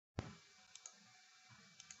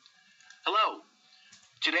Hello.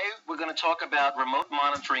 Today we're going to talk about remote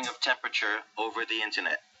monitoring of temperature over the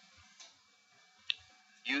internet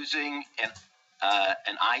using an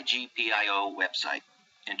iGPIO website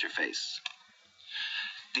interface.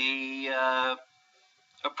 The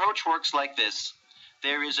approach works like this.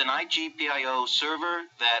 There is an iGPIO server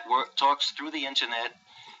that talks through the internet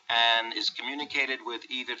and is communicated with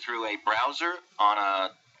either through a browser on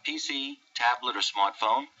a PC, tablet, or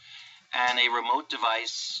smartphone, and a remote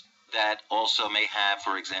device that also may have,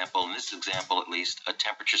 for example, in this example at least, a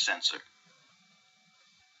temperature sensor.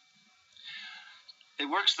 It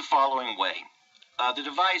works the following way. The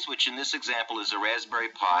device, which in this example is a Raspberry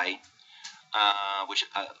Pi, which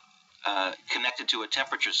connected to a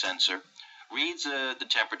temperature sensor, reads the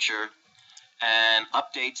temperature and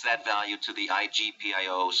updates that value to the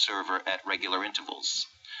iGPIO server at regular intervals.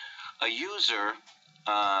 A user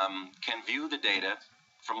can view the data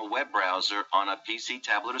from a web browser on a PC,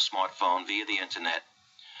 tablet, or smartphone via the internet,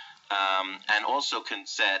 and also can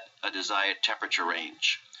set a desired temperature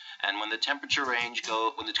range. And when the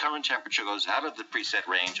current temperature goes out of the preset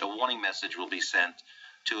range, a warning message will be sent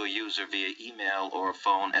to a user via email or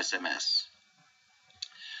phone SMS.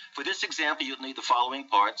 For this example, you'll need the following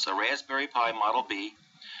parts: a Raspberry Pi Model B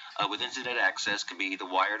with internet access, can be either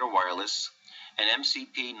wired or wireless, an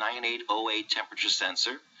MCP 9808 temperature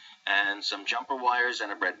sensor, and some jumper wires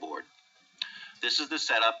and a breadboard. This is the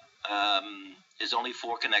setup. Is only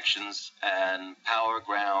 4 connections, and power,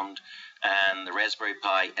 ground, and the Raspberry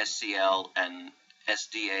Pi SCL and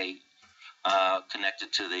SDA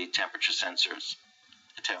connected to the temperature sensors,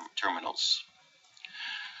 terminals.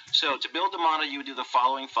 So to build the monitor, you would do the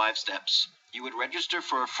following 5 steps. You would register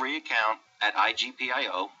for a free account at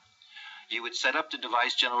iGPIO. You would set up the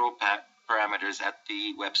device general parameters at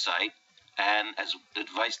the website, and as the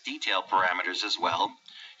device detail parameters as well.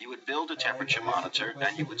 You would build a temperature monitor,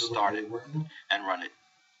 and you would start it and run it.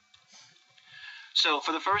 So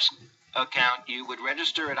for the first account, you would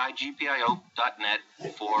register at iGPIO.net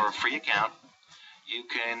for a free account. You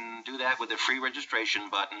can do that with a free registration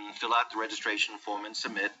button, fill out the registration form and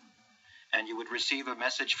submit, and you would receive a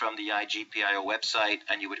message from the iGPIO website,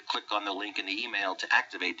 and you would click on the link in the email to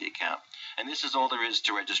activate the account. And this is all there is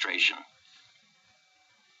to registration.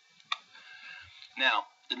 Now,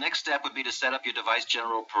 the next step would be to set up your device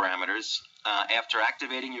general parameters. After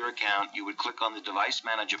activating your account, you would click on the device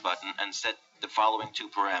manager button and set the following 2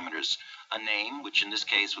 parameters: a name, which in this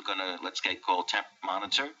case we're going to, let's get called temp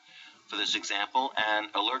monitor for this example, and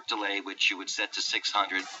alert delay, which you would set to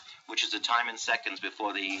 600, which is the time in seconds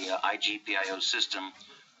before the iGPIO system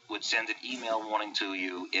would send an email warning to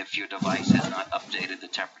you if your device has not updated the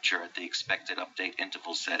temperature at the expected update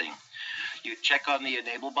interval setting. You check on the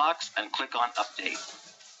enable box and click on update,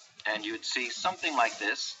 and you'd see something like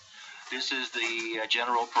this. This is the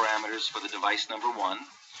general parameters for the device number 1,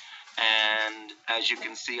 and as you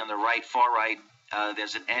can see on the right, far right,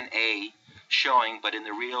 there's an NA showing, but in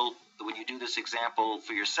the real, when you do this example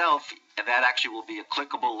for yourself, that actually will be a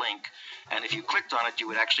clickable link, and if you clicked on it, you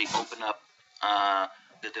would actually open up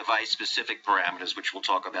the device-specific parameters, which we'll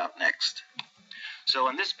talk about next. So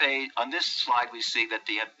on this page, on this slide, we see that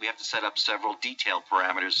we have to set up several detail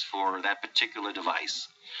parameters for that particular device.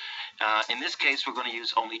 In this case, we're going to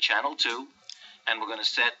use only channel 2, and we're going to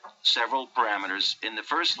set several parameters. In the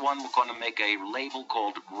first one, we're going to make a label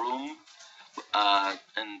called room,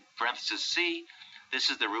 in parentheses C.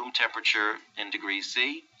 This is the room temperature in degrees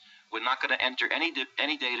C. We're not going to enter any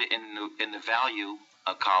data in the value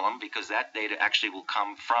column, because that data actually will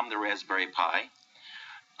come from the Raspberry Pi.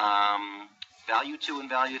 Value 2 and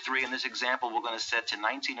value 3 in this example we're going to set to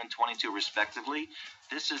 19 and 22 respectively.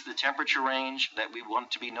 This is the temperature range that we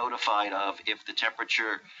want to be notified of if the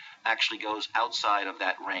temperature actually goes outside of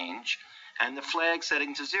that range. And the flag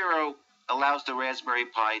setting to 0 allows the Raspberry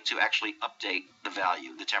Pi to actually update the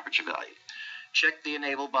value, the temperature value. Check the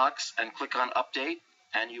enable box and click on update,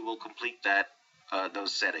 and you will complete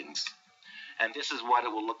those settings. And this is what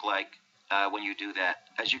it will look like when you do that.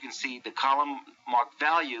 As you can see, the column marked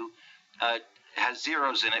value has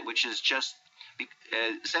zeros in it, which is just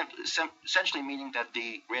essentially meaning that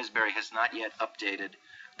the Raspberry has not yet updated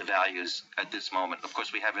the values at this moment. Of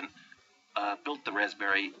course, we haven't built the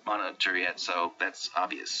Raspberry monitor yet, so that's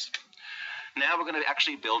obvious. Now we're going to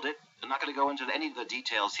actually build it. I'm not going to go into any of the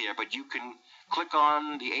details here, but you can click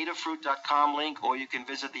on the adafruit.com link, or you can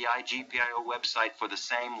visit the iGPIO website for the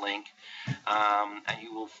same link, and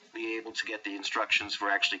you will be able to get the instructions for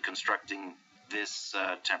actually constructing this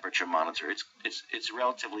temperature monitor. It's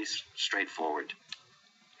relatively straightforward.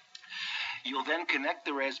 You'll then connect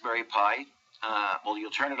the Raspberry Pi well,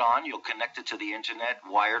 you'll turn it on. You'll connect it to the internet,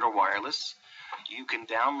 wired or wireless. You can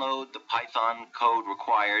download the Python code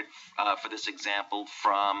required for this example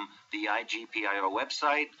from the iGPIO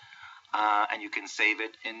website, and you can save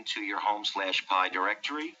it into your home/pi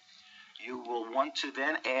directory. You will want to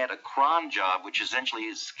then add a cron job, which essentially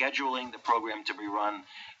is scheduling the program to be run,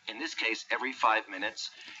 in this case, every 5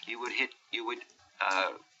 minutes. You would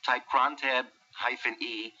type cron tab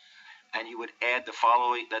 -e, and you would add the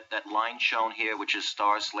following, that line shown here, which is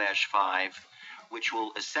 */5, which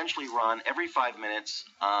will essentially run every 5 minutes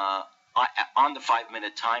on the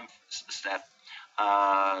 5-minute time step,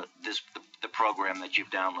 the program that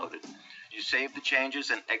you've downloaded. You save the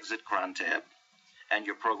changes and exit cron tab, and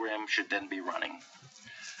your program should then be running.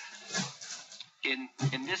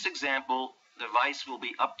 In this example, the device will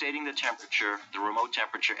be updating the temperature, the remote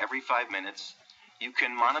temperature, every 5 minutes. You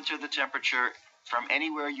can monitor the temperature from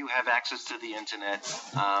anywhere you have access to the internet,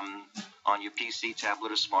 on your PC,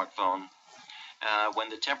 tablet, or smartphone. When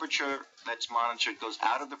the temperature that's monitored goes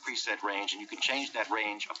out of the preset range, and you can change that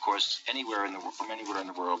range, of course, from anywhere in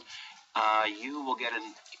the world, you will get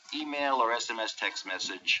an email or SMS text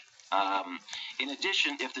message. In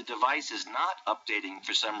addition, if the device is not updating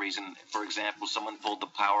for some reason, for example, someone pulled the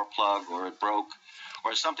power plug or it broke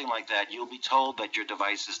or something like that, you'll be told that your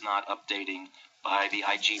device is not updating by the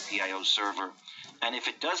iGPIO server. And if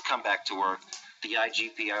it does come back to work, the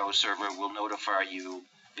iGPIO server will notify you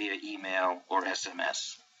via email or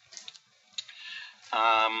SMS.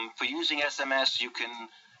 For using SMS, you can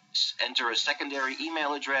enter a secondary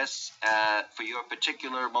email address for your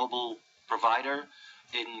particular mobile provider.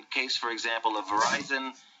 In case, for example, of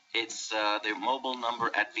Verizon, it's their mobile number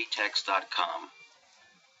at vtex.com.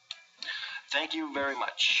 Thank you very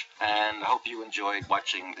much, and I hope you enjoyed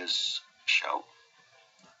watching this show.